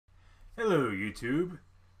Hello YouTube!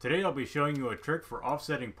 Today I'll be showing you a trick for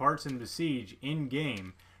offsetting parts in Besiege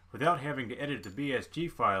in-game without having to edit the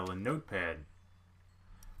BSG file in Notepad.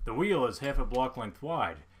 The wheel is half a block length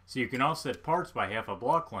wide, so you can offset parts by half a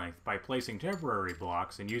block length by placing temporary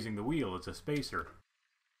blocks and using the wheel as a spacer.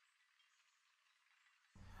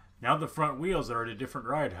 Now the front wheels are at a different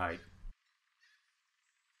ride height.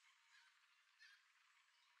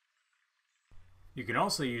 You can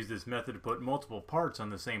also use this method to put multiple parts on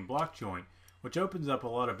the same block joint, which opens up a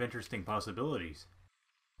lot of interesting possibilities.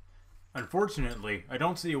 Unfortunately, I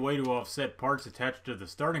don't see a way to offset parts attached to the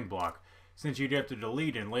starting block, since you'd have to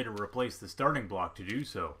delete and later replace the starting block to do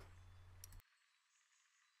so.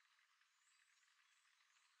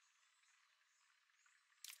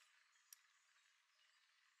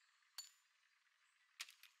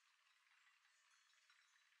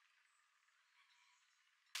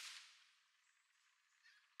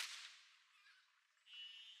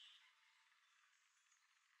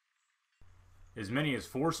 As many as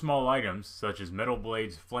 4 small items, such as metal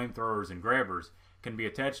blades, flamethrowers, and grabbers, can be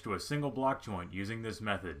attached to a single block joint using this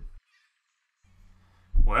method.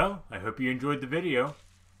 Well, I hope you enjoyed the video.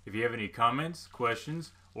 If you have any comments,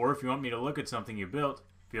 questions, or if you want me to look at something you built,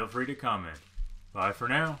 feel free to comment. Bye for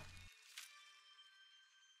now.